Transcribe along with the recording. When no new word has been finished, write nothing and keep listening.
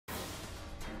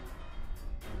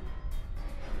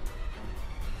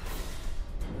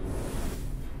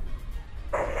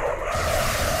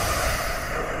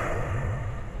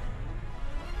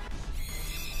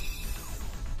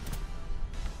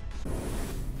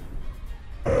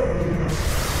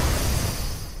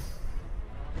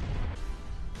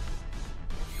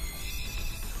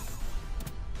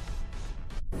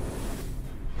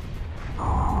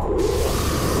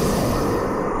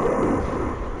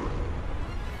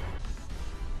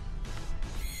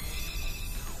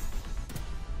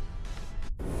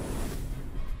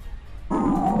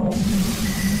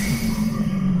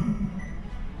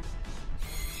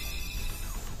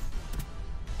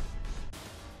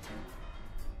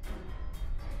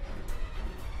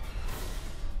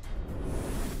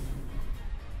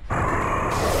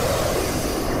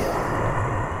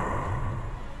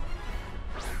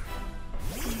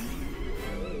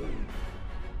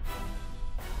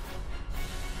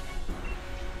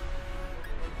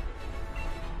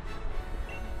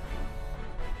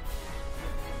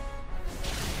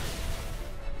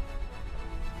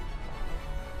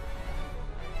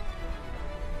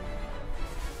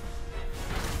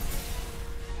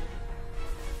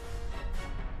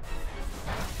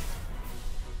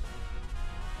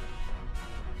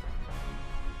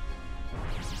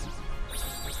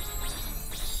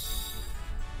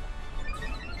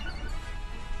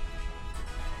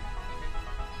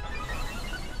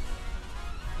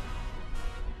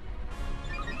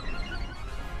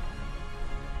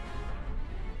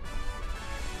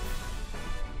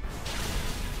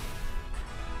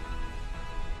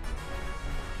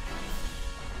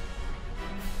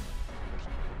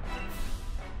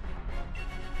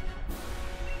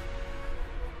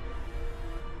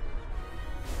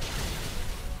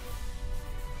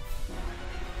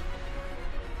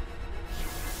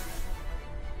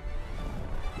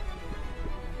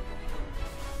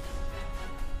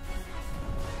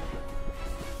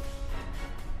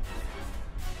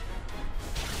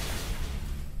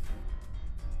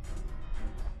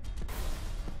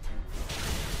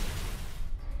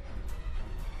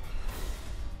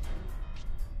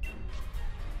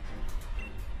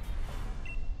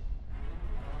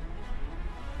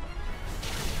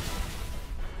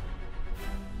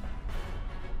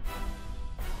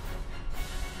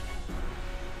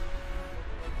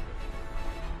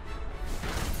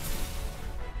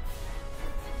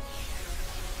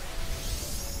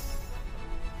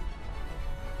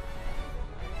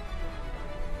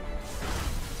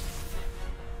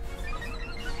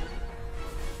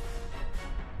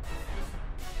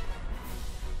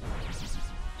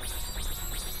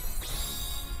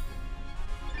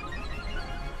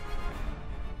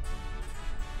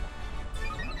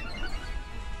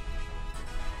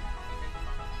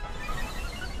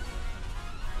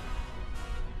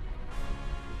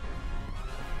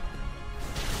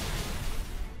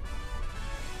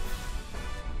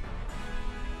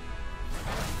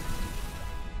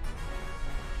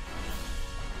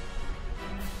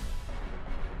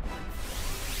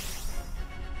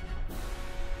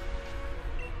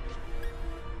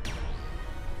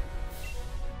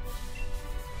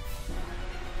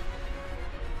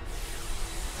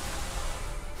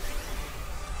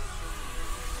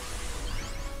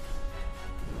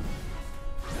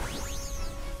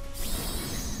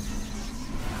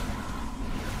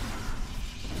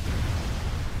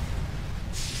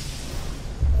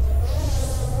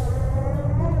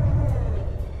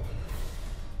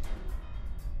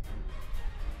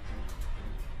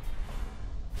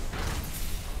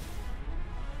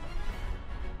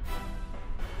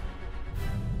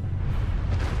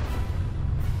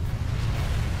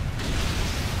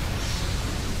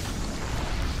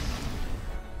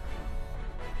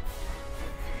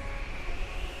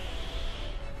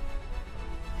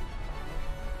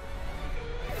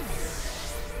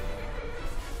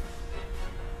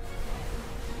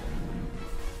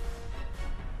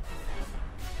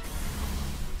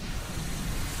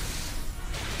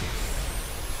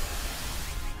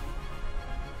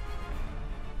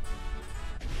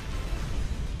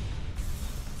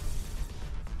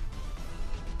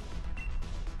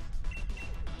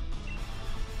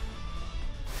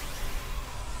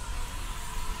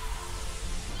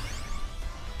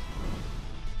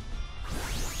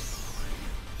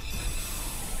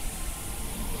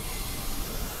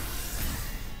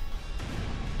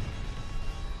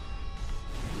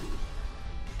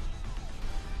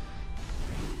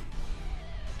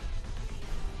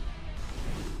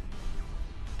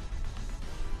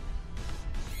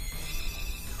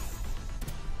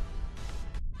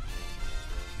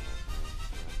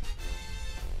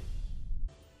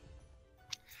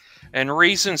And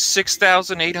reason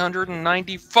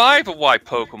 6,895 of why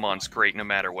Pokemon's great no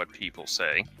matter what people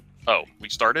say. Oh, we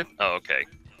started? Oh, okay.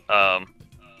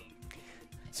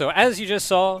 So as you just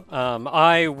saw,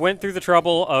 I went through the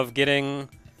trouble of getting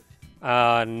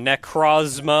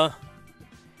Necrozma.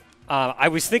 I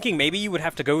was thinking maybe you would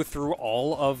have to go through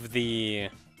all of the...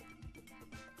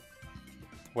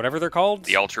 whatever they're called?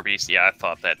 The Ultra Beast, yeah, I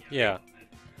thought that. Yeah.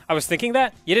 I was thinking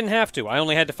that. You didn't have to. I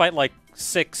only had to fight like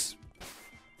 6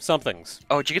 somethings.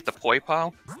 Oh, did you get the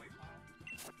Poipole?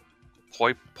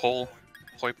 Poipole?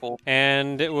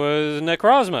 And it was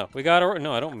Necrozma. We got...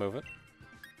 No, I don't move it.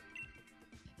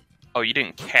 Oh, you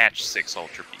didn't catch 6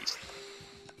 Ultra Beasts.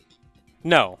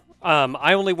 No.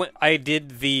 I only went... I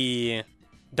did the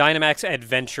Dynamax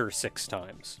Adventure 6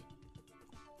 times.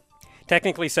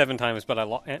 Technically 7 times, but I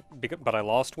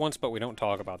lost once, but we don't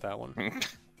talk about that one.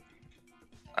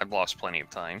 I've lost plenty of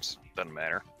times. Doesn't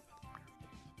matter.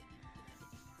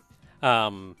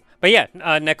 But yeah,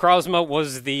 Necrozma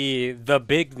was the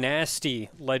big nasty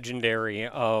legendary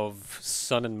of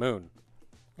Sun and Moon.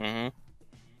 Mm-hmm.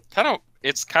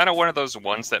 It's kind of one of those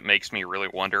ones that makes me really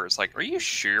wonder. It's like, are you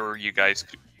sure you guys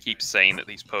keep saying that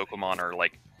these Pokemon are,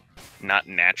 like, not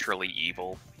naturally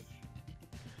evil?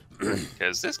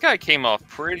 Because this guy came off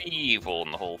pretty evil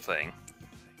in the whole thing.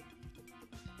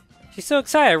 She's so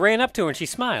excited. I ran up to her and she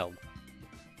smiled.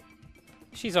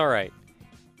 She's alright.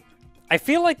 I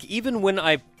feel like even when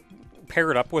I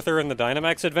paired up with her in the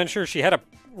Dynamax Adventure, she had a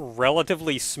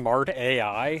relatively smart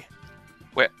AI.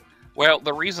 Well,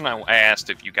 the reason I asked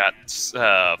if you got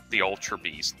the Ultra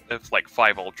Beast, if like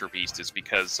 5 Ultra Beast, is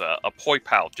because a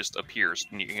Poipole just appears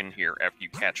in here after you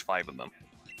catch 5 of them.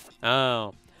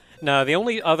 Oh. No, the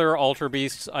only other Ultra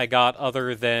Beasts I got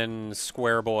other than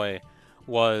Square Boy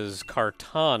was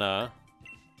Kartana.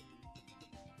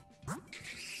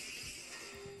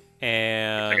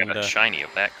 And I got a shiny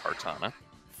of that Kartana.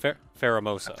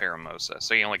 Pheromosa. Pheromosa.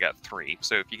 So you only got 3.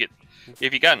 So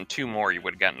if you gotten 2 more, you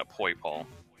would have gotten a Poipole.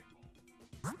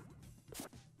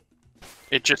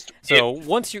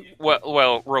 Once you...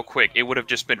 Well, real quick, it would have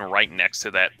just been right next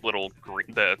to that little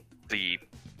the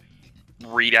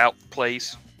readout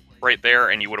place right there,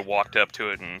 and you would have walked up to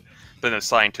it, and then the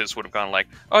scientists would have gone like,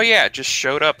 "Oh yeah, it just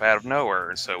showed up out of nowhere."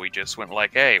 And so we just went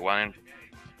like, "Hey, why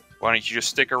don't you just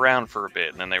stick around for a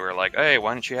bit?" And then they were like, "Hey,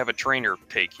 why don't you have a trainer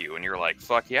take you?" And you're like,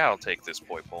 "Fuck yeah, I'll take this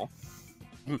Poipole."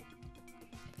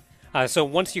 So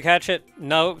once you catch it,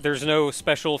 no, there's no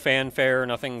special fanfare,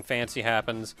 nothing fancy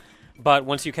happens. But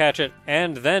once you catch it,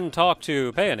 and then talk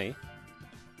to Peony...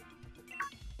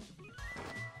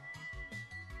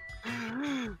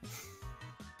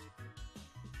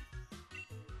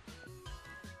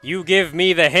 you give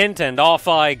me the hint and off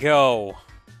I go.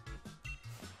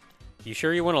 You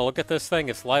sure you want to look at this thing?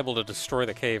 It's liable to destroy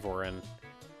the cave we're in.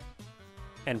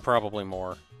 And probably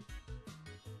more.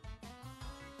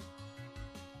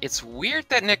 It's weird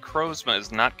that Necrozma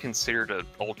is not considered an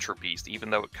Ultra Beast, even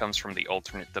though it comes from the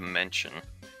alternate dimension.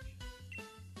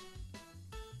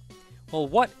 Well,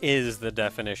 what is the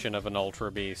definition of an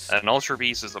Ultra Beast? An Ultra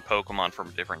Beast is a Pokemon from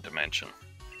a different dimension.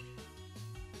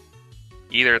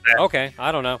 Either that... Okay,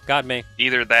 I don't know. Got me.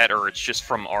 Either that, or it's just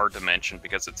from our dimension,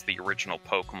 because it's the original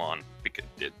Pokemon. Because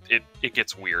it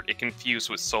gets weird. It confused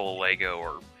with Sololego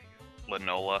or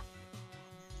Lunola.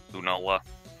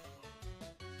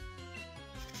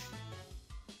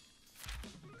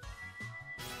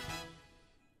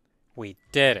 We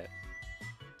did it.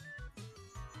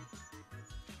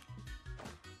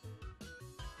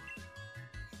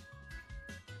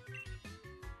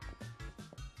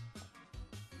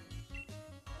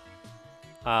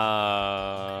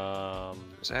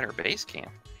 Is that our base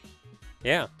camp?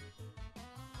 Yeah.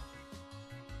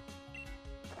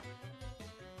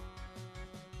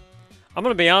 I'm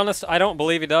gonna be honest, I don't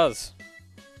believe he does.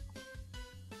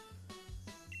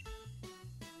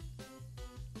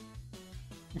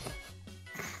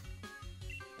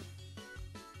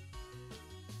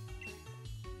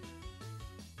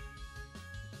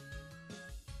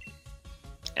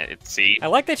 See, I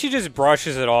like that she just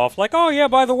brushes it off, like, oh yeah,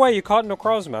 by the way, you caught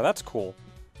Necrozma, that's cool.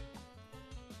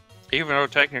 Even though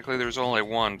technically there's only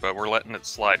one, but we're letting it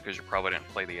slide because you probably didn't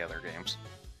play the other games.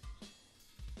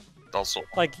 Also,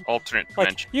 like, alternate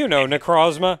dimension. You know,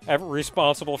 Necrozma,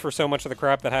 responsible for so much of the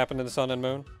crap that happened in the Sun and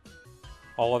Moon.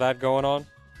 All of that going on.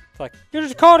 It's like, you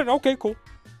just caught it, okay, cool.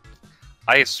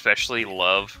 I especially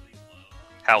love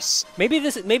how... Maybe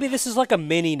this is like a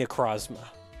mini Necrozma.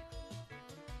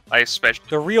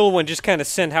 The real one just kind of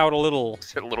sent out a little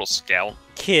scout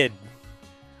kid.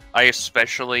 I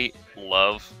especially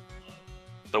love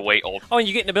the way Oh, and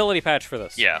you get an ability patch for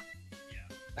this. Yeah.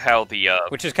 how the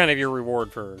Which is kind of your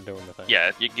reward for doing the thing.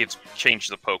 yeah, it gets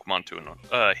changed the Pokemon to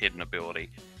a hidden ability,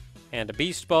 And a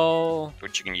Beast Ball.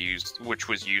 which you can use, which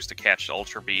was used to catch the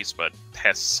Ultra Beast, but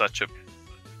has such a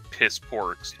piss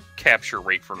poor capture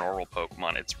rate for normal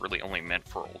Pokemon. It's really only meant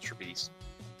for Ultra Beast.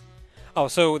 Oh,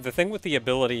 so the thing with the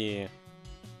ability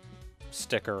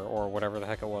sticker, or whatever the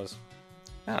heck it was.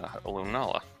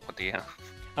 Lunala. What the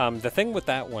hell? The thing with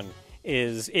that one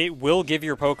is it will give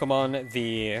your Pokemon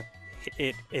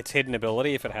its hidden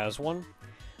ability if it has one.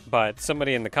 But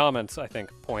somebody in the comments, I think,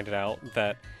 pointed out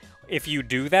that if you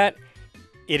do that,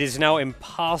 it is now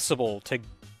impossible to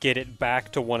get it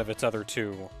back to one of its other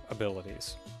two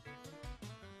abilities.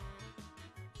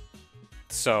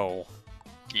 So...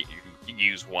 You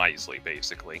use wisely,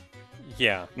 basically.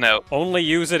 yeah. No. Only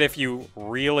use it if you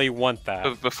really want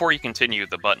that. Before you continue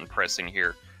the button pressing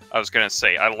here, I was gonna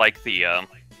say I like the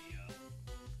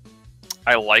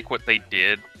I like what they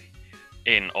did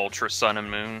in Ultra Sun and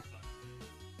Moon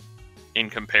in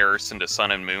comparison to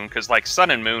Sun and Moon, because like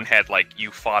Sun and Moon had like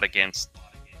you fought against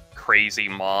Crazy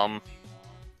Mom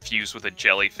fused with a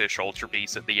jellyfish Ultra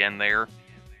Beast at the end there.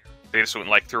 They just went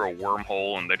like through a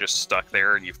wormhole and they're just stuck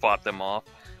there and you fought them off.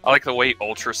 I like the way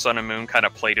Ultra Sun and Moon kind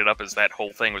of played it up as that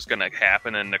whole thing was gonna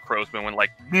happen, and Necrozma went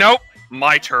like, nope,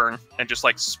 my turn, and just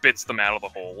like spits them out of the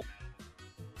hole.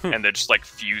 And then just like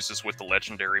fuses with the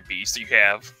legendary beast you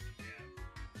have.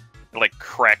 It like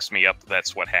cracks me up that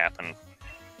that's what happened.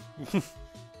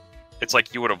 It's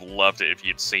like you would have loved it if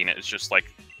you'd seen it. It's just like,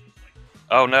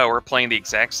 oh no, we're playing the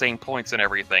exact same points and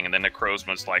everything, and then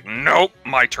Necrozma's like, nope,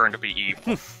 my turn to be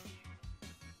evil.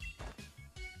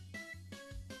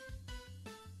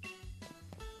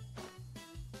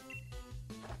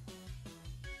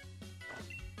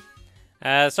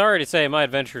 Sorry to say, my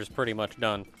adventure is pretty much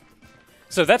done.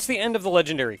 So that's the end of the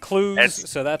legendary clues,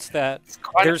 so that's that.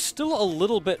 There's still a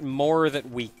little bit more that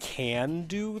we can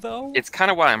do, though. It's kind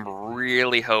of why I'm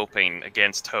really hoping,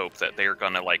 against hope, that they're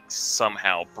gonna, like,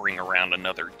 somehow bring around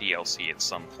another DLC at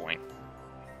some point.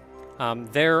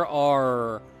 There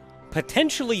are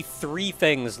potentially 3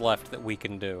 things left that we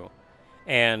can do.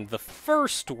 And the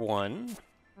first one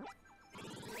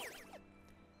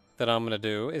that I'm gonna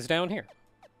do is down here.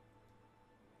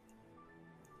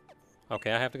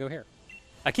 Okay, I have to go here.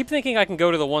 I keep thinking I can go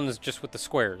to the ones just with the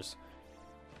squares.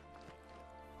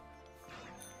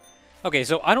 Okay,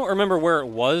 so I don't remember where it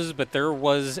was, but there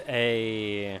was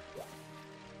a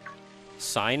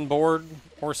signboard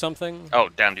or something. Oh,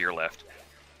 down to your left.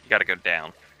 You gotta go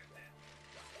down.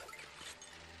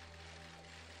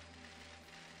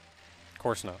 Of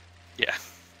course not. Yeah.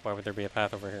 Why would there be a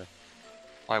path over here?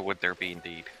 Why would there be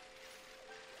indeed?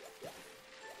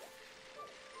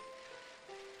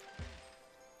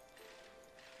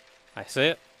 I see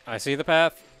it. I see the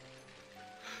path.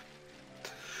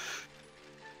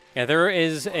 Yeah, there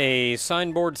is a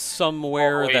signboard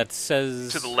somewhere that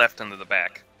says... to the left and to the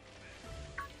back.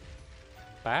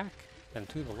 Back and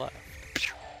to the left.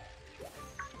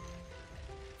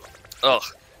 Ugh.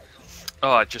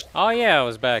 Oh, I just... Oh yeah, it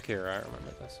was back here. I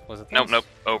remember this. Was it this? Nope, nope.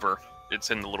 Over.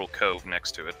 It's in the little cove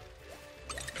next to it.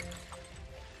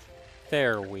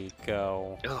 There we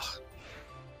go. Ugh.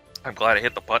 I'm glad I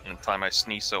hit the button in time. I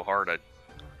sneezed so hard I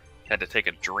had to take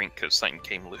a drink because something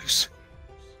came loose.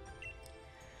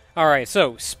 Alright,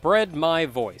 so, spread my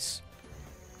voice.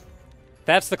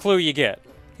 That's the clue you get.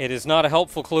 It is not a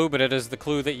helpful clue, but it is the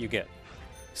clue that you get.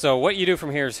 So what you do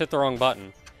from here is hit the wrong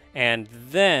button, and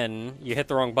then you hit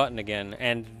the wrong button again,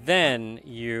 and then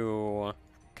you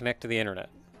connect to the internet.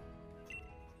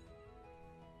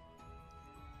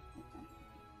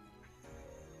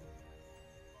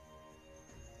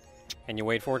 And you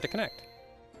wait for it to connect.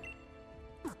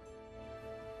 Ugh,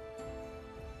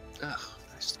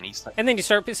 I sneezed. And then you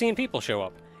start seeing people show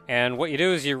up. And what you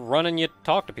do is you run and you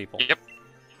talk to people. Yep.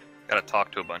 Gotta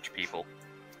talk to a bunch of people.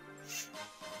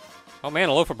 Oh man,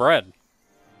 a loaf of bread.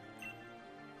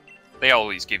 They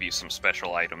always give you some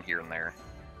special item here and there.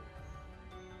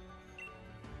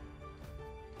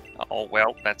 Oh,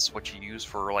 well, that's what you use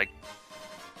for, like,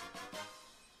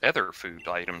 other food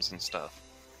items and stuff.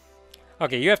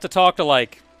 Okay, you have to talk to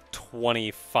like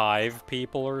 25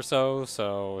 people or so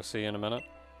see you in a minute.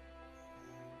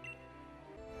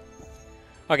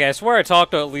 Okay, I swear I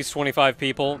talked to at least 25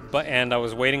 people, and I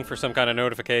was waiting for some kind of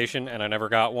notification, and I never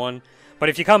got one. But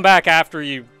if you come back after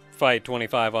you fight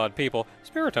 25 odd people,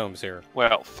 Spiritome's here.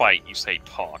 Well, fight, you say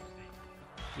talk.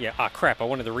 Yeah, crap, I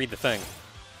wanted to read the thing.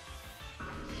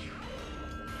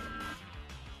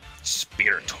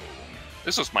 Spiritome.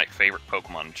 This was my favorite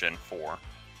Pokemon in Gen 4.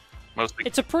 Mostly,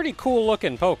 It's a pretty cool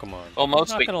looking Pokemon. well,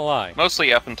 mostly, I'm not gonna lie.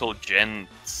 mostly up until Gen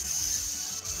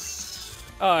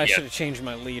Oh, I Yeah. should have changed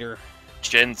my leader.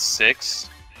 Gen 6,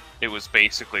 it was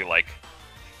basically like,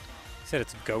 You said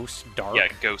it's Ghost Dark? yeah,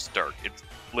 Ghost Dark. It's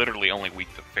literally only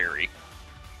weak to Fairy.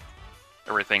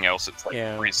 Everything else, it's like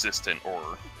Yeah. resistant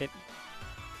or...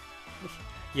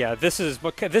 Yeah, this is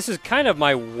kind of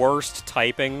my worst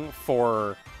typing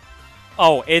for...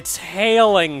 Oh, it's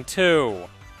hailing too!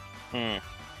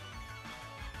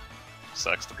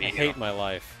 Sucks to be I you. hate my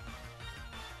life.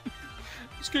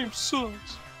 This game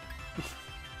sucks.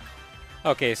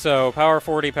 Okay, so power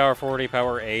 40,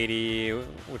 power 80.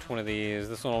 Which one of these?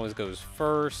 This one always goes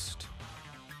first.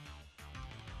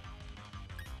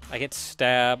 I get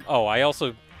stab. Oh,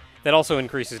 that also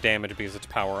increases damage because it's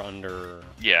power under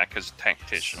Yeah, because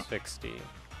Tactician. 60.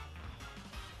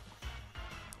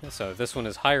 So this one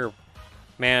is higher.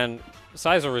 Man,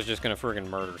 Scizor is just gonna friggin'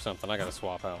 murder something. I gotta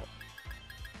swap out.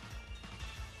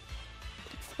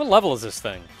 What level is this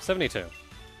thing? 72.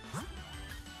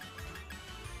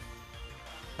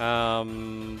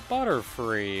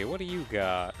 Butterfree, what do you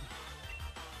got?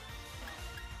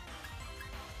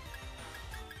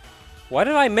 Why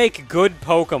did I make good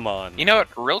Pokemon? You know what?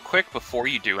 Real quick, before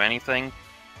you do anything,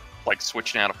 like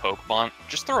switching out a Pokemon,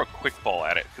 just throw a Quick Ball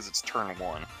at it, because it's turn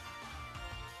 1.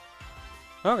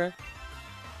 Okay.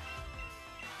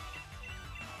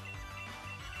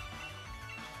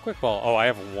 Quick Ball. Oh, I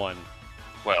have one.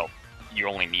 Well, you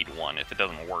only need one. If it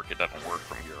doesn't work, it doesn't work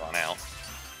from here on out.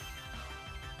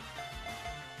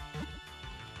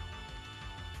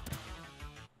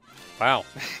 Wow.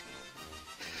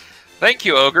 Thank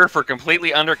you, Ogre, for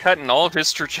completely undercutting all of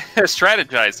his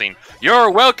strategizing.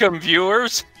 You're welcome,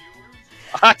 viewers!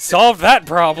 Solve that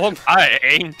problem! I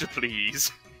aim to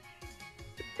please.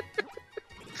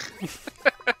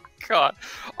 God,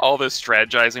 all this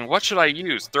strategizing. What should I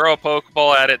use? Throw a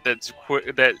Pokeball at it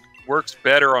that works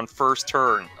better on first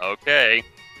turn. Okay.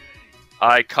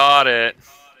 I caught it.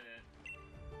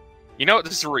 You know what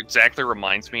this exactly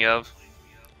reminds me of?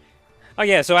 Oh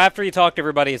yeah, so after you talk to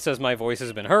everybody, it says my voice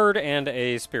has been heard, and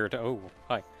a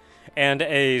and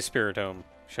a Spiritome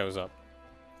shows up.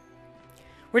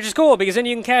 Which is cool, because then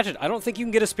you can catch it. I don't think you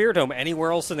can get a Spiritome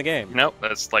anywhere else in the game. Nope,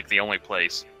 that's like the only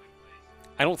place.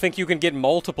 I don't think you can get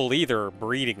multiple either,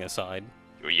 breeding aside.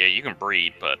 Well, yeah, you can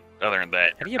breed, but other than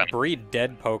that... How do you breed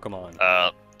dead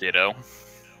Pokemon? Ditto.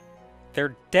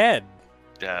 They're dead.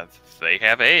 They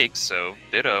have eggs, so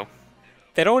ditto.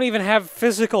 They don't even have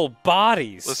physical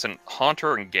bodies. Listen,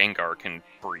 Haunter and Gengar can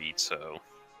breed, so...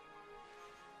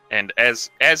 And as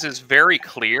is very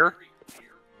clear,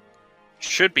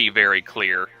 should be very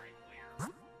clear,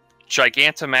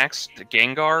 Gigantamax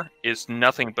Gengar is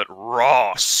nothing but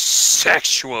raw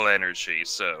sexual energy,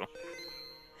 so...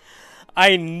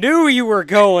 I knew you were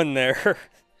going there.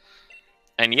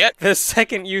 And yet... The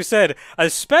second you said,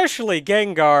 especially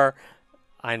Gengar,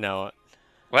 I know it.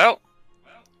 Well...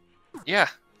 Yeah,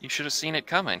 you should have seen it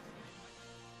coming.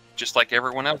 Just like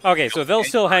everyone else. Okay, so they'll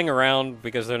still hang around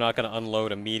because they're not going to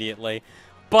unload immediately.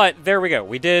 But there we go.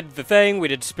 We did the thing. We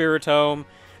did Spiritome.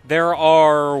 There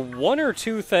are one or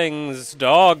two things...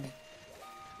 Dog.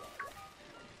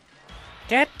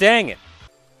 God dang it.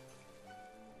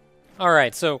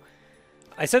 Alright, so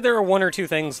I said there are one or two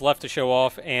things left to show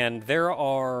off, and there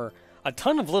are a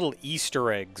ton of little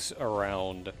Easter eggs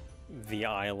around the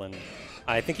island.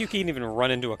 I think you can even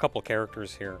run into a couple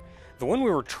characters here. The one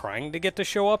we were trying to get to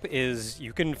show up is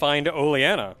you can find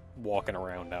Oleana walking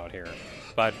around out here.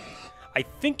 But I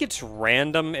think it's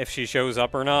random if she shows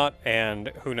up or not, and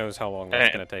who knows how long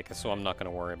that's going to take us, so I'm not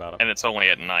going to worry about it. And it's only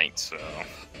at night, so...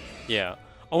 Yeah.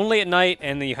 Only at night,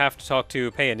 and then you have to talk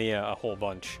to Payoneer a whole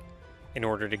bunch in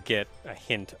order to get a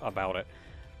hint about it.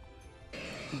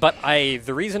 But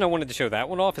the reason I wanted to show that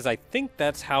one off is I think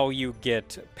that's how you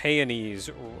get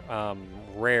Payoneer's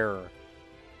rare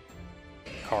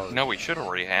card. No, we should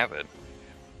already have it.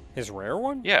 His rare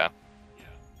one? Yeah.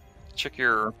 Check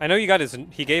your... I know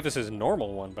he gave us his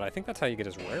normal one, but I think that's how you get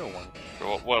his rare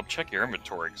one. Well, check your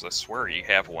inventory, because I swear you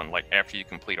have one, like, after you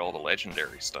complete all the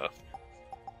legendary stuff.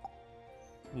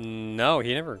 No,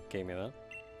 he never gave me that.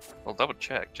 Well, double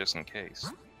check, just in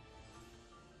case.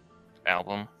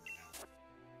 Album.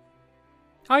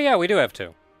 Oh yeah, we do have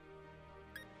two.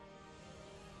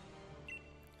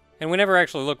 And we never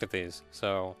actually looked at these,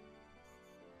 so...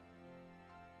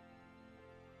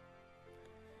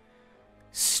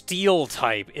 Steel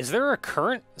type. Is there a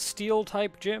current Steel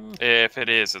type gym? If it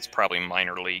is, it's probably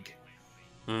minor league.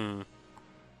 Hmm.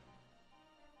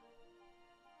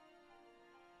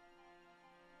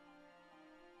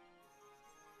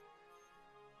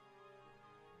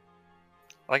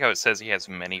 I like how it says he has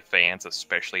many fans,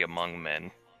 especially among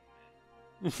men.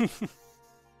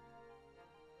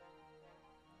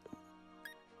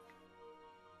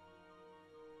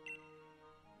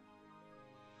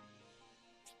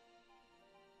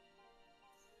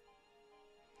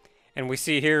 And we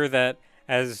see here that,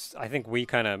 as I think we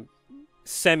kind of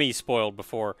semi-spoiled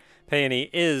before, Peony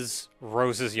is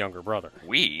Rose's younger brother.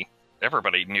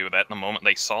 Everybody knew that the moment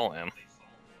they saw him.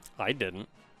 I didn't.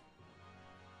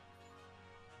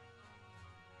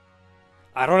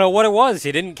 I don't know what it was.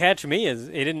 He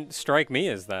didn't strike me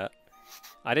as that.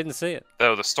 I didn't see it.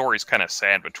 Though the story's kind of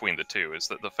sad between the two, is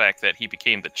that the fact that he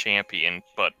became the champion,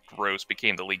 but Rose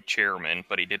became the league chairman,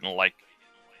 but he didn't like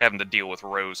having to deal with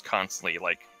Rose constantly,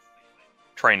 like,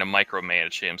 trying to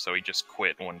micromanage him, so he just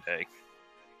quit one day.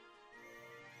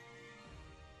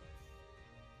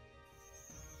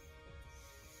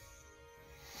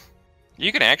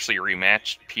 You can actually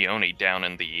rematch Peony down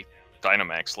in the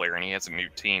Dynamax lair, and he has a new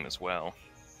team as well.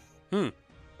 Look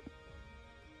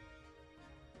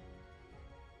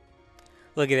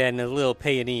at that, and a little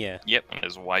Peonia. Yep, and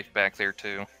his wife back there,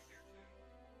 too.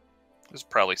 This is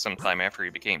probably sometime after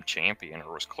he became champion,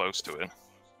 or was close to it.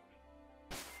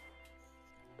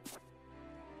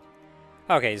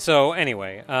 Okay, so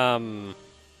anyway, I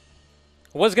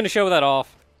was going to show that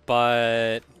off,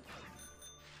 but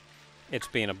it's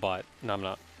being a butt, and I'm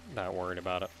not that worried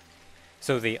about it.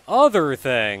 So the other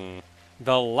thing,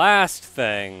 the last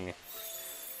thing,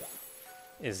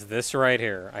 is this right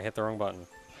here. I hit the wrong button.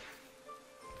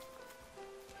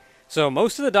 So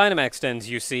most of the Dynamax dens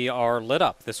you see are lit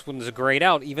up. This one's grayed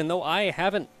out, even though I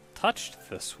haven't touched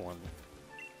this one.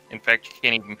 In fact, you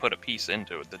can't even put a piece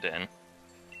into it, the den.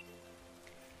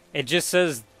 It just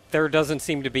says there doesn't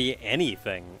seem to be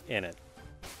anything in it.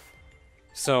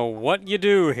 So what you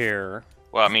do here...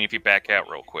 Well, I mean, if you back out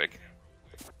real quick.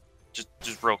 Just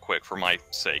real quick, for my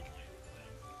sake.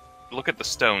 Look at the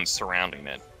stones surrounding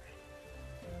it.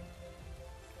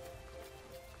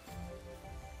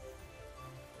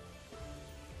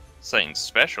 Something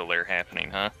special there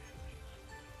happening, huh?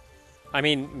 I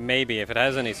mean, maybe, if it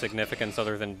has any significance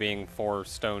other than being 4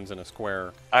 stones in a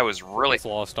square. It's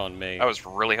lost on me. I was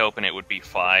really hoping it would be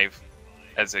 5,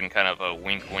 as in kind of a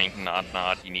wink wink, nod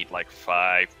nod. You need like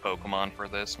 5 Pokemon for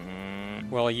this.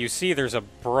 Well, you see there's a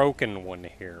broken one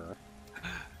here.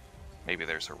 Maybe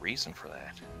there's a reason for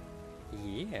that.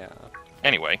 Yeah.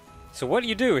 Anyway. So what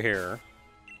you do here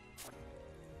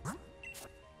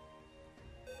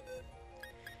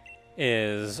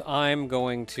is I'm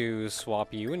going to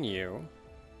swap you and you.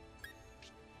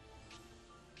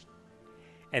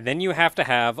 And then you have to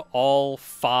have all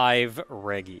 5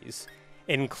 Reggies,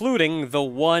 including the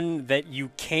one that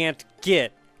you can't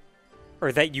get,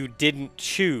 or that you didn't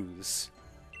choose.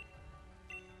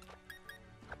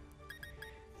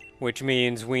 Which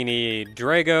means we need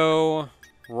Drago,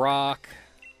 Rock,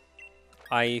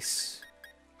 Ice,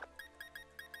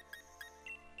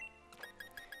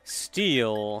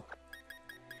 Steel,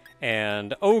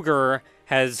 and Ogre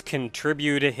has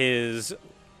contributed his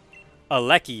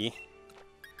Aleki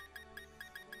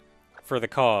for the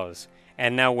cause.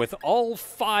 And now with all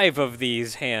 5 of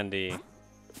these handy...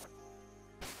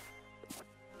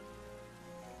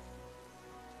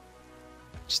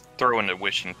 Just throw in a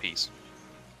wishing piece.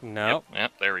 No.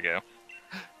 Yep, there we go.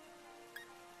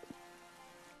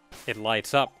 It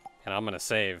lights up, and I'm gonna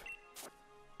save.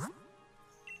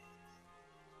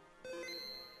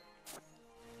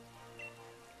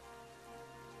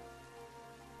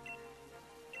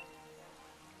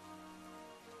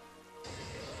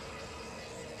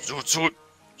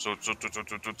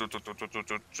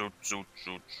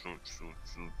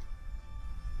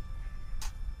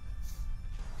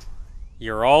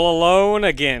 You're all alone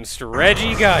against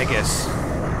Regigigas.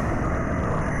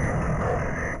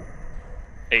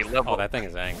 Oh, that thing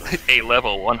is angry. A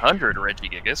level 100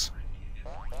 Regigigas.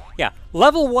 Yeah,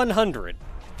 level 100.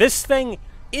 This thing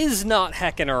is not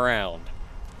hecking around.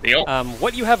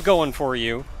 What you have going for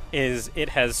you is it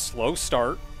has slow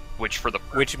start,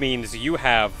 which means you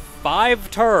have 5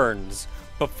 turns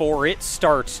before it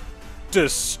starts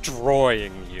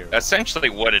destroying you.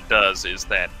 Essentially what it does is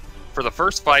that for the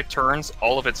first 5 turns,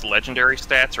 all of its legendary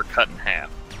stats are cut in half.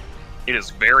 It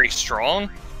is very strong,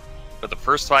 but the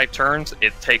first 5 turns,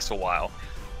 it takes a while.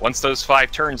 Once those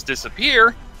 5 turns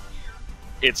disappear,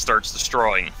 it starts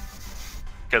destroying.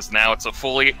 Because now it's a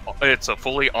fully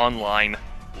online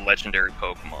legendary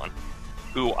Pokemon,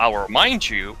 who, I'll remind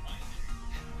you,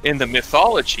 in the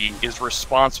mythology, is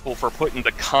responsible for putting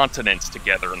the continents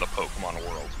together in the Pokemon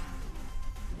world.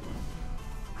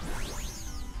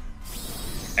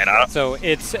 So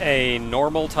it's a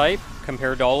normal type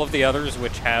compared to all of the others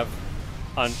which have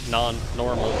a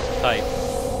non-normal type.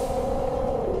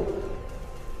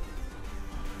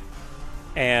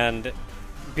 And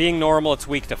being normal, it's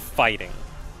weak to fighting.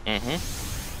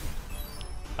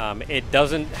 It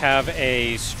doesn't have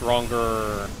a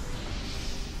stronger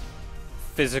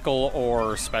physical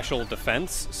or special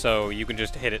defense, so you can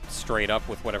just hit it straight up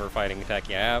with whatever fighting attack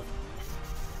you have.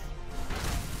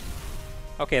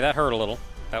 Okay, that hurt a little.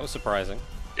 That was surprising.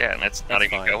 Yeah, and that's not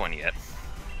even fine. going yet.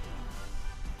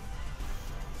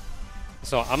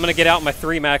 So I'm gonna get out my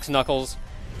 3 max knuckles.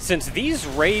 Since these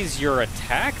raise your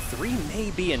attack, 3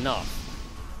 may be enough.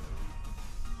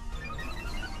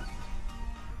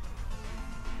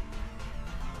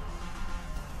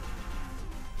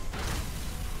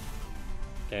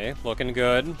 Okay, looking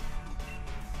good.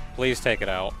 Please take it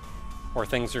out, or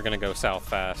things are gonna go south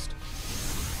fast.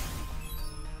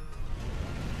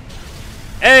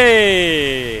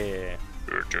 Hey!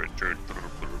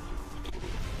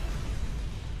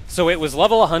 So it was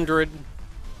level 100.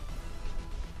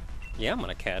 Yeah, I'm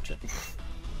gonna catch it.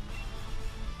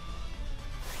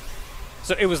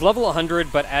 So it was level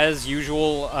 100, but as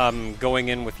usual, going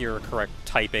in with your correct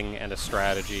typing and a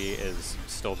strategy is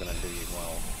still gonna do you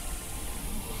well.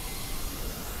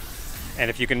 And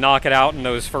if you can knock it out in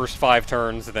those first 5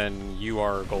 turns, then you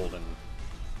are golden.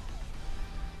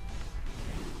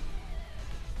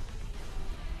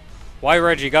 Why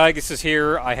Reggie Gygas is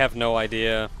here, I have no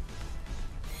idea.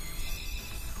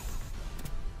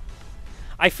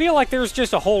 I feel like there's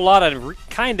just a whole lot of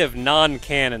kind of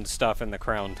non-canon stuff in the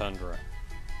Crown Tundra.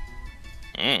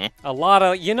 A lot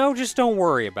of, you know, just don't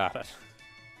worry about it.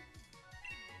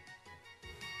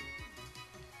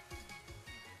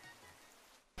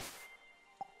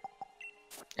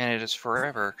 And it is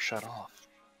forever shut off.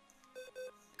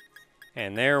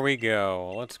 And there we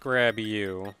go. Let's grab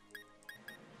you.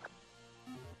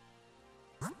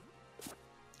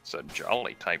 It's a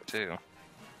jolly type, too.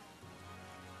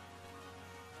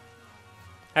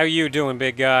 How you doing,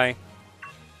 big guy?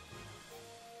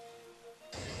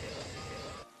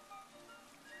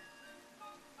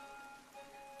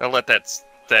 Don't let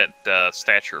that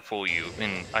stature fool you.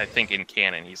 I think in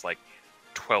canon he's like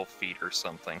 12 feet or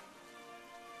something.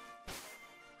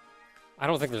 I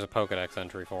don't think there's a Pokedex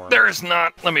entry for him. There's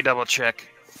not. Let me double check.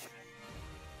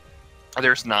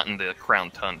 There's not in the Crown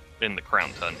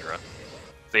Tundra.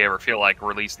 If they ever feel like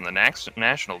releasing the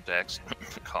national dex,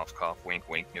 cough cough, wink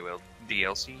wink, new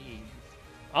DLC.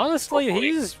 Honestly,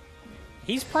 Hopefully.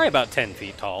 he's probably about 10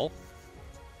 feet tall.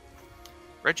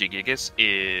 Regigigas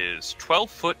is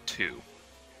 12'2".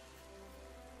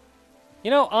 You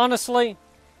know, honestly,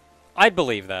 I'd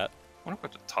believe that. I wonder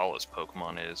what the tallest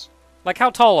Pokemon is. Like,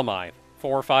 how tall am I?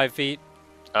 4 or 5 feet?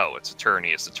 Oh, it's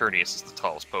Eternius. Eternius is the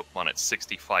tallest Pokemon at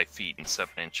 65 feet and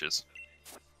 7 inches.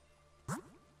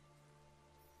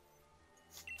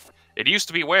 It used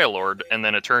to be Wailord, and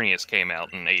then Eternius came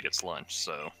out and ate its lunch,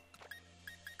 so...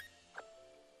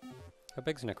 How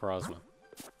big's Necrozma?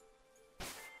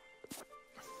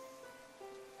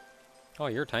 Oh,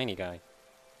 you're a tiny guy.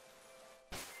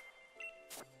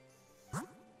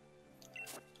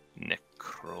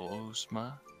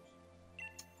 Necrozma.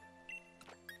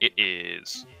 It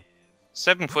is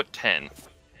 7'10".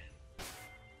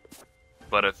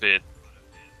 But if it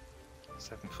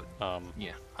 7 foot.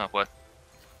 Yeah. Huh, what?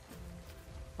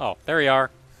 Oh, there you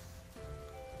are.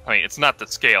 I mean, it's not the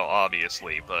scale,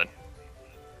 obviously, but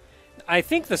I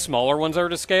think the smaller ones are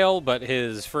to scale, but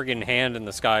his friggin' hand in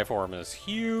the sky form is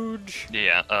huge.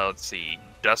 yeah. Let's see.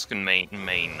 Duskin main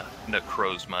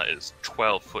Necrozma is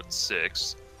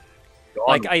 12'6".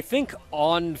 Like, I think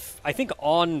on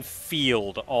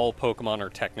field, all Pokemon are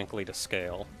technically to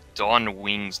scale. Dawn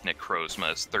Wings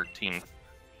Necrozma is 13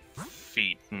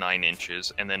 feet 9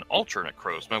 inches, and then Ultra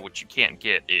Necrozma, which you can't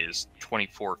get, is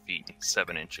 24 feet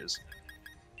 7 inches.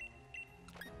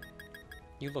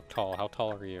 You look tall. How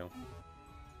tall are you?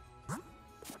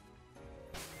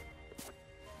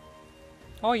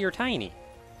 Oh, you're tiny.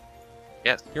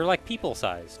 Yes. You're like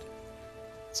people-sized.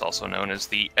 It's also known as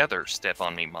the other Step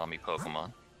on Me Mommy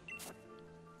Pokemon.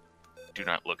 Do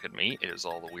not look at me, it is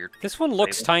all the weird... This one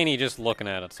looks tiny just looking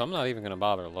at it, so I'm not even going to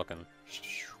bother looking.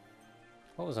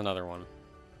 What was another one?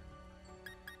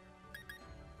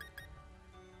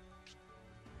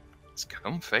 Is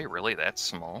Comfey really that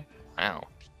small? Wow.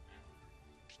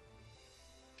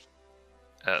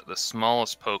 The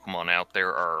smallest Pokemon out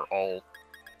there are all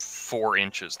 4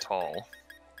 inches tall.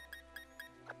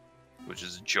 Which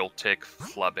is Joltik,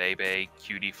 Flabebe,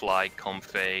 Cutiefly,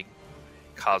 Comfey,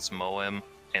 Cosmoem,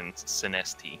 and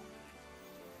Sinesti.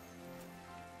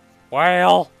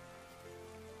 Well...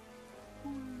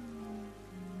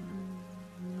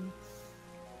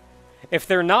 If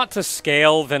they're not to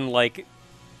scale, then, like,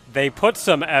 they put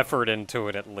some effort into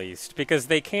it at least, because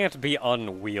they can't be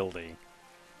unwieldy.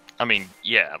 I mean,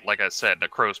 yeah, like I said,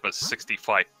 Necrozma's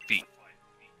 65 feet.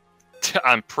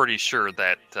 I'm pretty sure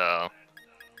that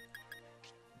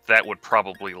that would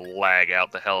probably lag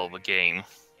out the hell of a game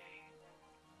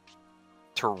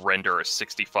to render a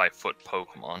 65-foot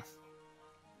Pokemon.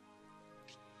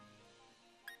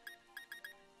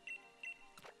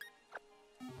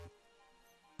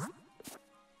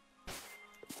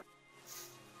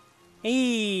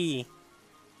 Hey!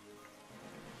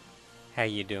 How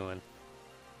you doing?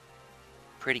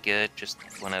 Pretty good, just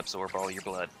want to absorb all your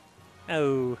blood.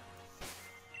 Oh.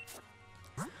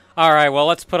 Alright, well,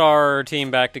 let's put our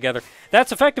team back together.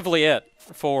 That's effectively it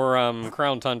for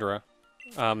Crown Tundra.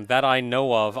 That I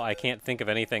know of. I can't think of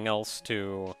anything else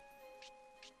to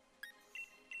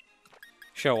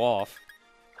show off.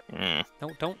 Mm.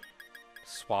 No, don't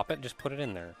swap it, just put it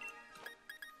in there.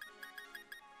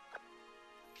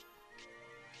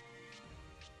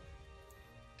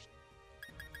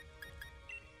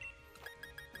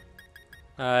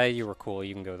 You were cool,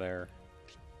 you can go there.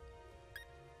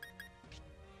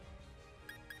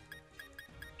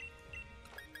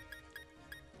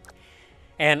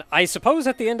 And I suppose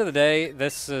at the end of the day,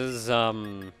 this is,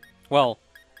 well,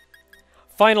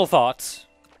 final thoughts.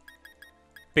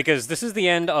 Because this is the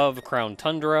end of Crown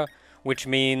Tundra, which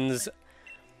means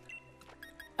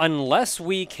unless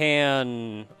they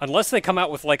come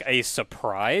out with, like, a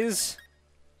surprise,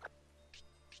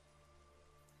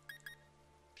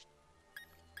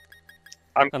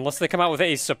 unless they come out with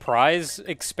a surprise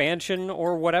expansion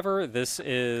or whatever, this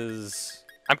is...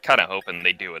 I'm kind of hoping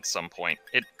they do at some point.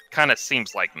 It kind of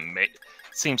seems like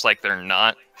they're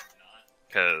not,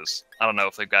 because I don't know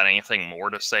if they've got anything more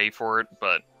to say for it,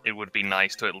 but it would be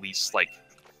nice to at least, like,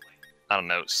 I don't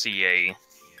know, see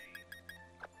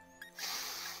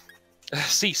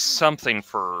something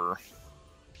for,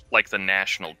 like, the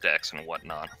national decks and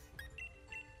whatnot.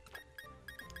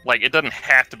 Like, it doesn't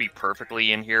have to be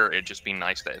perfectly in here, it'd just be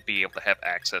nice to be able to have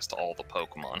access to all the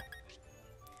Pokemon.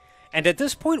 And at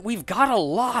this point, we've got a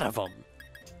lot of them.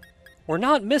 We're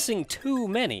not missing too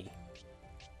many.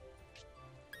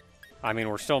 I mean,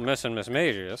 we're still missing Miss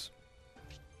Magius.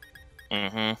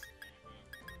 Mm-hmm.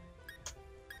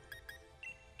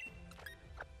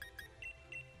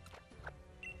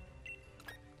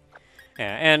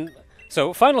 Yeah, and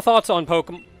so final thoughts on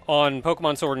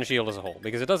Pokemon Sword and Shield as a whole,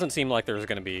 because it doesn't seem like there's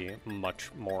going to be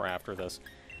much more after this.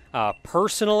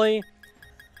 Personally,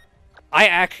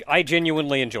 I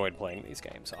genuinely enjoyed playing these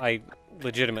games. I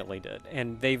legitimately did,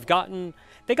 and they got an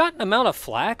amount of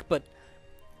flack, but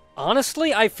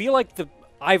honestly, I feel like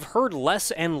I've heard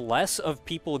less and less of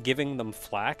people giving them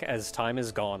flack as time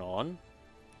has gone on.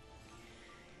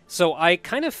 So I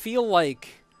kind of feel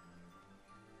like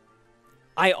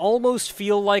I almost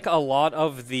feel like a lot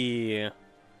of the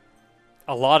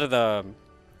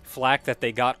flack that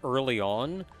they got early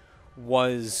on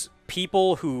was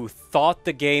people who thought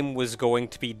the game was going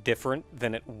to be different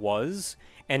than it was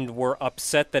and were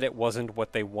upset that it wasn't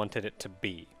what they wanted it to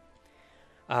be.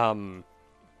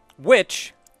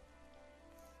 Which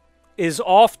is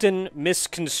often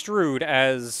misconstrued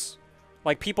as,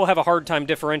 like, people have a hard time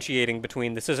differentiating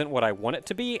between this isn't what I want it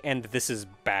to be and this is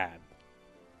bad.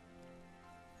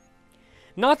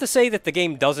 Not to say that the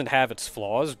game doesn't have its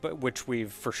flaws, but which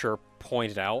we've for sure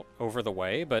pointed out over the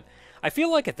way, but I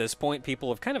feel like at this point people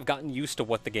have kind of gotten used to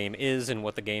what the game is and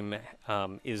what the game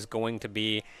is going to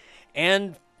be,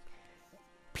 and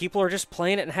people are just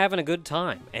playing it and having a good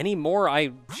time. Anymore,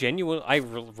 I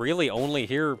really only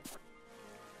hear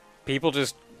people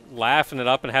just laughing it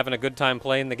up and having a good time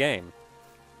playing the game.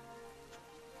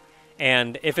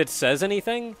 And if it says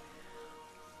anything,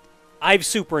 I've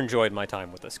super enjoyed my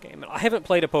time with this game. I haven't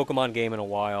played a Pokemon game in a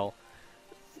while,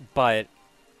 but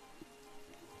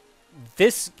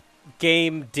this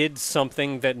game did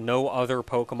something that no other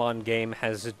Pokemon game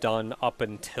has done up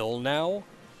until now,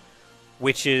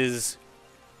 which is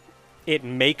it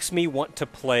makes me want to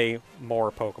play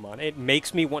more Pokemon. It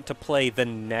makes me want to play the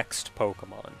next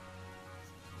Pokemon.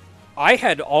 I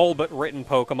had all but written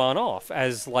Pokemon off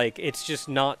as, like, it's just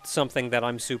not something that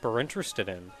I'm super interested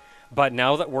in. But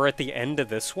now that we're at the end of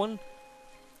this one,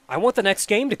 I want the next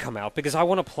game to come out because I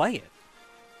want to play it.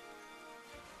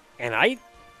 And I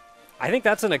think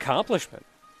that's an accomplishment.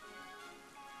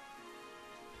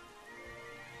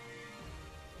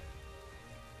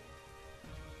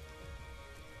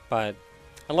 But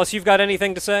unless you've got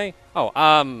anything to say. Oh,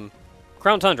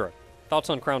 Crown Tundra. Thoughts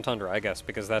on Crown Tundra, I guess,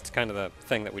 because that's kind of the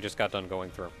thing that we just got done going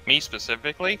through. Me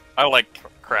specifically, I like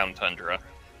Crown Tundra.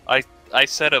 I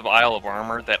said of Isle of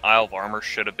Armor that Isle of Armor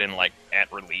should have been, like,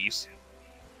 at release,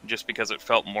 just because it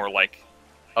felt more like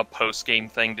a post-game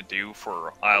thing to do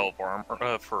for Isle of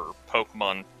Armor, for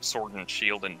Pokemon Sword and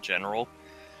Shield in general.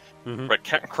 But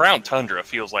Crown Tundra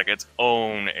feels like its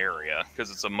own area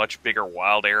because it's a much bigger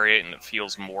wild area and it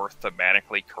feels more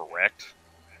thematically correct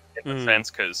in the sense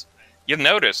because you'll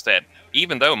notice that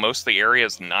even though most of the area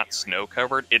is not snow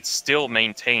covered, it still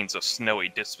maintains a snowy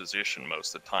disposition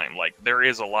most of the time. Like there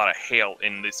is a lot of hail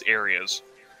in these areas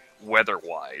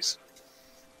weather-wise.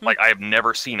 Like I have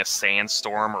never seen a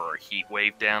sandstorm or a heat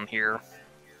wave down here.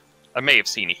 I may have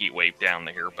seen a heat wave down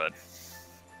here, but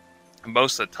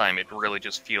most of the time it really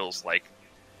just feels like,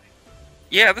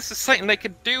 yeah, this is something they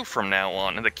could do from now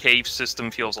on. And the cave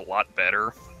system feels a lot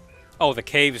better. Oh, the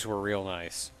caves were real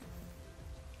nice.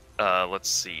 Let's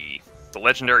see. The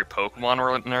legendary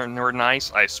Pokemon were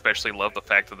nice. I especially love the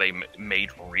fact that they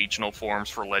made regional forms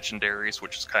for legendaries,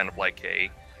 which is kind of like a...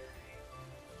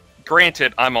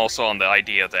 Granted, I'm also on the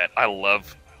idea that I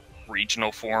love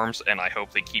regional forms, and I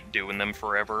hope they keep doing them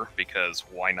forever, because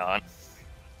why not?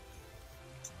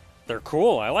 They're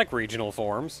cool. I like regional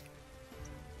forms.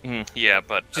 Yeah,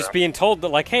 but... Just being told that,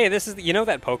 like, hey, this is... You know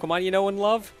that Pokemon you know and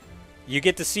love? You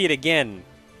get to see it again,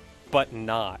 but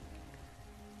not.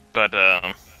 But,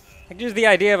 Like, just the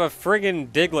idea of a friggin'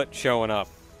 Diglett showing up.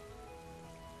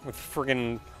 With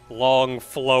friggin' long,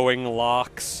 flowing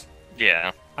locks.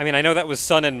 Yeah. I mean, I know that was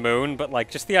Sun and Moon, but, like,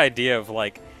 just the idea of,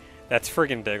 like, that's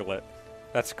friggin' Diglett.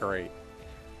 That's great.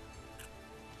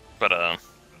 But,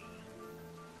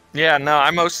 yeah, no,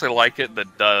 I mostly like it. The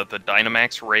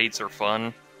Dynamax raids are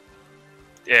fun.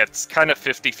 Yeah, it's kind of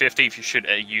 50-50 if you should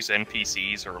use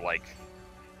NPCs or, like,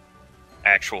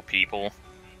 actual people.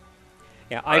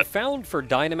 Yeah, I found for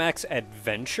Dynamax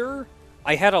Adventure,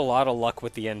 I had a lot of luck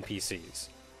with the NPCs.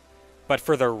 But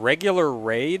for the regular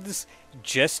raids,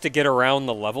 just to get around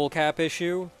the level cap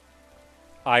issue,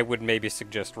 I would maybe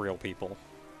suggest real people.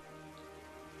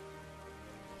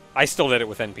 I still did it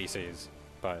with NPCs,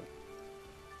 but...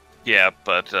 Yeah,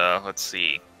 but, let's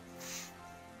see.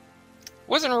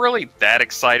 Wasn't really that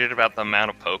excited about the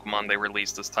amount of Pokemon they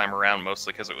released this time around,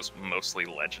 mostly because it was mostly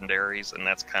legendaries, and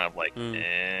that's kind of like,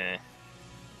 eh...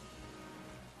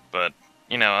 But,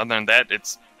 you know, other than that,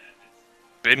 it's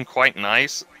been quite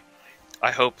nice. I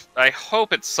hope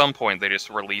at some point they just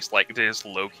release, like, they just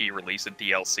low-key release a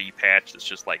DLC patch that's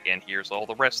just like, and here's all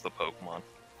the rest of the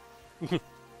Pokemon.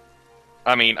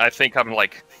 I mean, I think I'm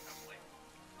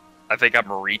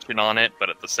reaching on it, but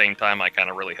at the same time, I kind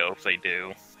of really hope they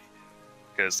do.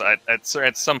 Because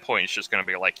at some point, it's just going to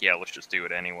be like, yeah, let's just do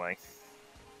it anyway.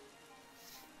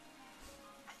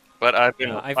 But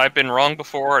I've been wrong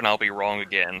before, and I'll be wrong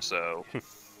again. So,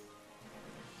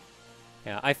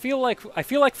 yeah, I feel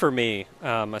like for me,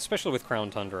 especially with Crown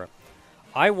Tundra,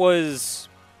 I was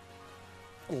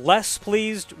less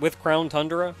pleased with Crown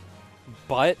Tundra,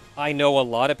 but I know a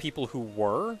lot of people who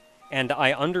were, and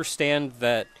I understand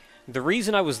that the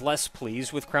reason I was less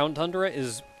pleased with Crown Tundra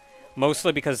is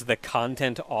mostly because the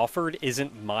content offered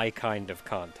isn't my kind of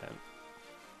content.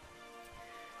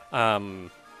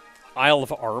 Isle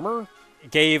of Armor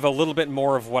gave a little bit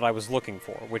more of what I was looking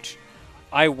for, which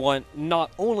I want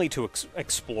not only to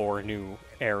explore a new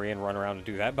area and run around and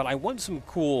do that, but I want some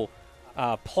cool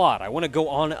plot. I want to go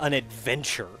on an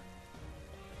adventure.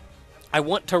 I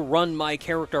want to run my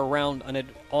character around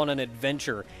on an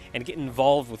adventure and get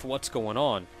involved with what's going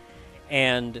on.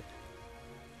 And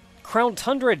Crown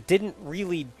Tundra didn't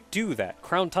really do that.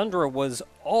 Crown Tundra was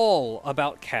all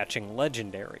about catching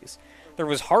legendaries. There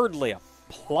was hardly a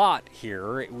plot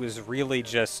here. It was really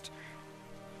just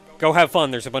go have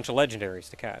fun. There's a bunch of legendaries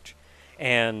to catch.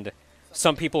 And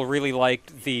some people really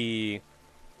liked the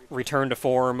return to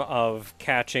form of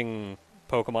catching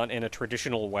Pokemon in a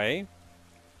traditional way.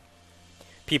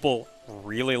 People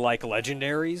really like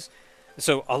legendaries.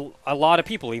 So a lot of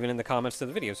people, even in the comments to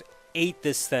the videos, ate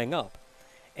this thing up.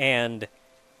 And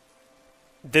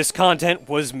this content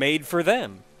was made for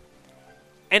them.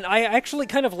 And I actually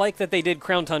kind of like that they did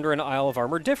Crown Tundra and Isle of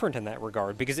Armor different in that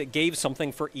regard, because it gave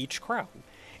something for each crown.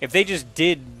 If they just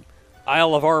did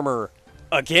Isle of Armor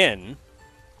again,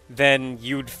 then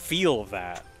you'd feel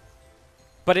that.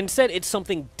 But instead, it's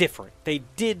something different. They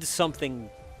did something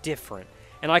different.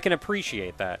 And I can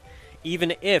appreciate that,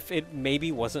 even if it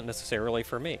maybe wasn't necessarily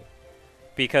for me.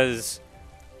 Because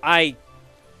I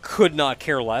could not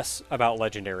care less about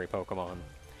legendary Pokemon.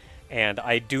 And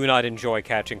I do not enjoy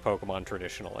catching Pokemon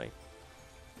traditionally.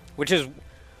 Which is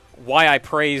why I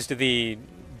praised the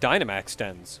Dynamax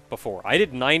dens before. I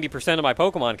did 90% of my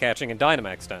Pokemon catching in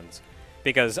Dynamax dens.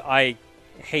 Because I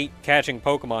hate catching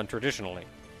Pokemon traditionally.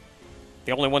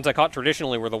 The only ones I caught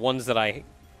traditionally were the ones that I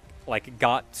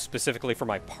got specifically for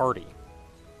my party.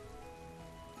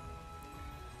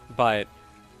 But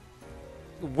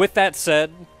with that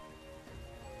said,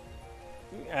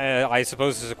 I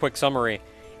suppose as a quick summary,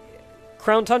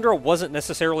 Crown Tundra wasn't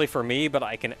necessarily for me, but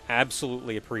I can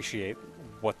absolutely appreciate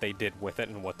what they did with it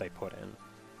and what they put in.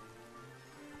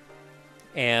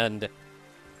 And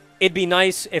it'd be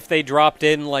nice if they dropped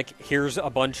in, like, here's a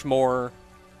bunch more,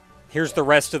 here's the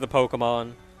rest of the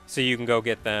Pokemon, so you can go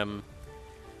get them.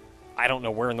 I don't know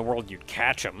where in the world you'd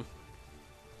catch them.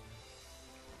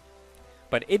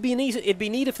 But it'd be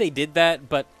neat if they did that,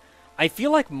 but I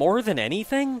feel like more than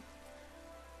anything,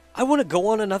 I want to go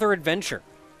on another adventure.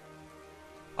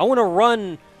 I want to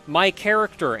run my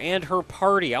character and her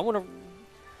party. I want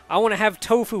to have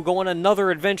Tofu go on another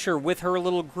adventure with her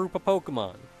little group of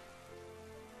Pokemon.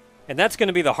 And that's going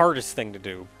to be the hardest thing to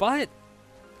do. But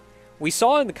we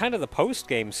saw in kind of the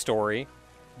post-game story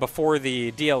before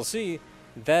the DLC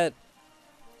that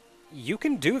you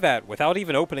can do that without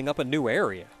even opening up a new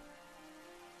area.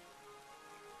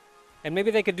 And maybe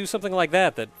they could do something like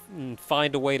that,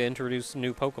 find a way to introduce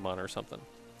new Pokemon or something.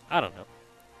 I don't know.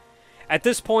 At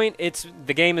this point,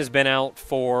 the game has been out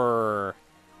for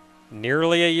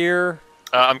nearly a year.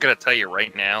 I'm going to tell you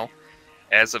right now,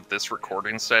 as of this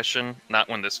recording session, not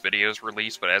when this video is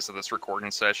released, but as of this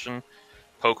recording session,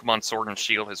 Pokemon Sword and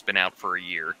Shield has been out for a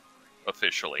year,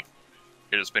 officially.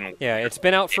 It has been... Yeah, it's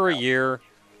been out for a year,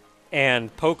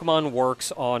 and Pokemon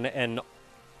works on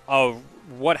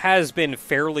what has been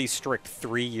fairly strict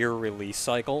 3-year release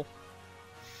cycle.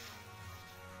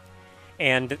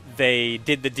 And they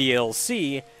did the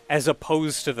DLC as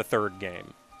opposed to the third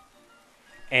game.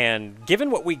 And given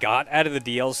what we got out of the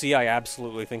DLC, I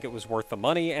absolutely think it was worth the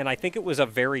money, and I think it was a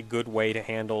very good way to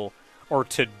handle, or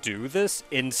to do this,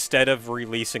 instead of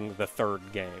releasing the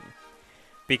third game.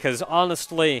 Because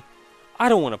honestly, I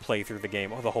don't want to play through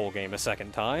the whole game a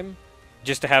second time,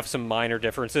 just to have some minor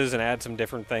differences and add some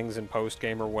different things in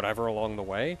post-game or whatever along the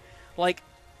way. Like,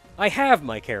 I have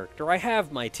my character, I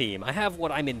have my team, I have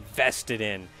what I'm invested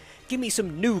in. Give me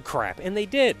some new crap, and they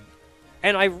did.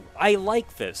 And I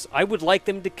like this. I would like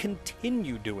them to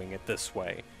continue doing it this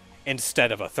way,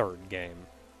 instead of a third game.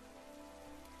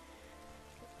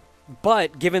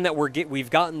 But, given that we've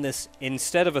gotten this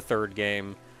instead of a third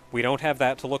game, we don't have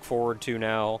that to look forward to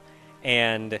now,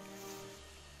 and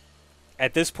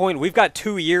at this point, we've got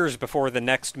 2 years before the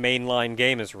next mainline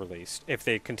game is released, if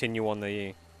they continue on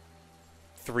the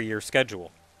 3-year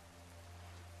schedule.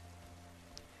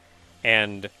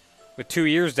 And with 2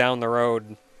 years down the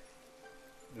road,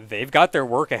 they've got their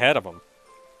work ahead of them.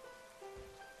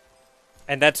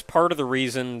 And that's part of the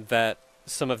reason that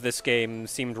some of this game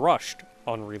seemed rushed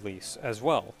on release as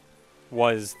well,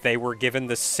 was they were given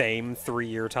the same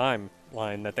 3-year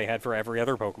timeline that they had for every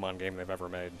other Pokemon game they've ever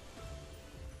made.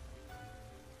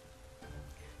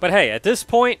 But hey, at this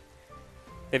point,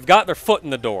 they've got their foot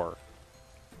in the door.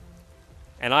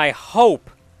 And I hope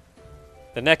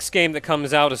the next game that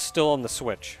comes out is still on the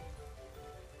Switch.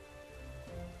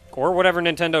 Or whatever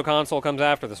Nintendo console comes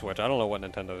after the Switch. I don't know what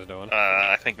Nintendo's doing.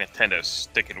 I think Nintendo's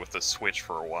sticking with the Switch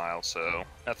for a while, so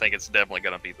I think it's definitely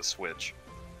going to be the Switch.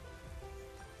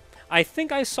 I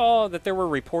think I saw that there were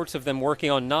reports of them working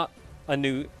on not a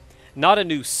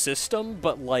new system,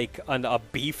 but like a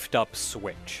beefed-up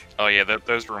Switch. Oh yeah,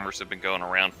 those rumors have been going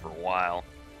around for a while.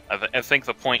 I think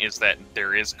the point is that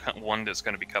there is one that's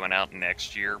going to be coming out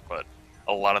next year, but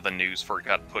a lot of the news for it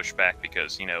got pushed back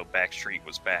because, you know, Backstreet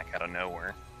was back out of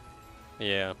nowhere.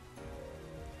 Yeah.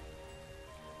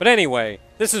 But anyway,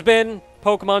 this has been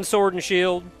Pokemon Sword and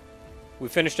Shield. We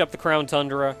finished up the Crown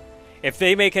Tundra. If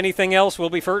they make anything else, we'll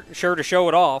be sure to show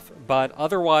it off, but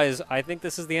otherwise, I think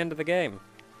this is the end of the game.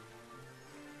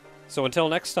 So until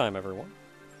next time, everyone.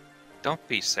 Don't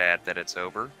be sad that it's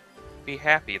over. Be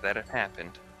happy that it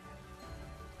happened.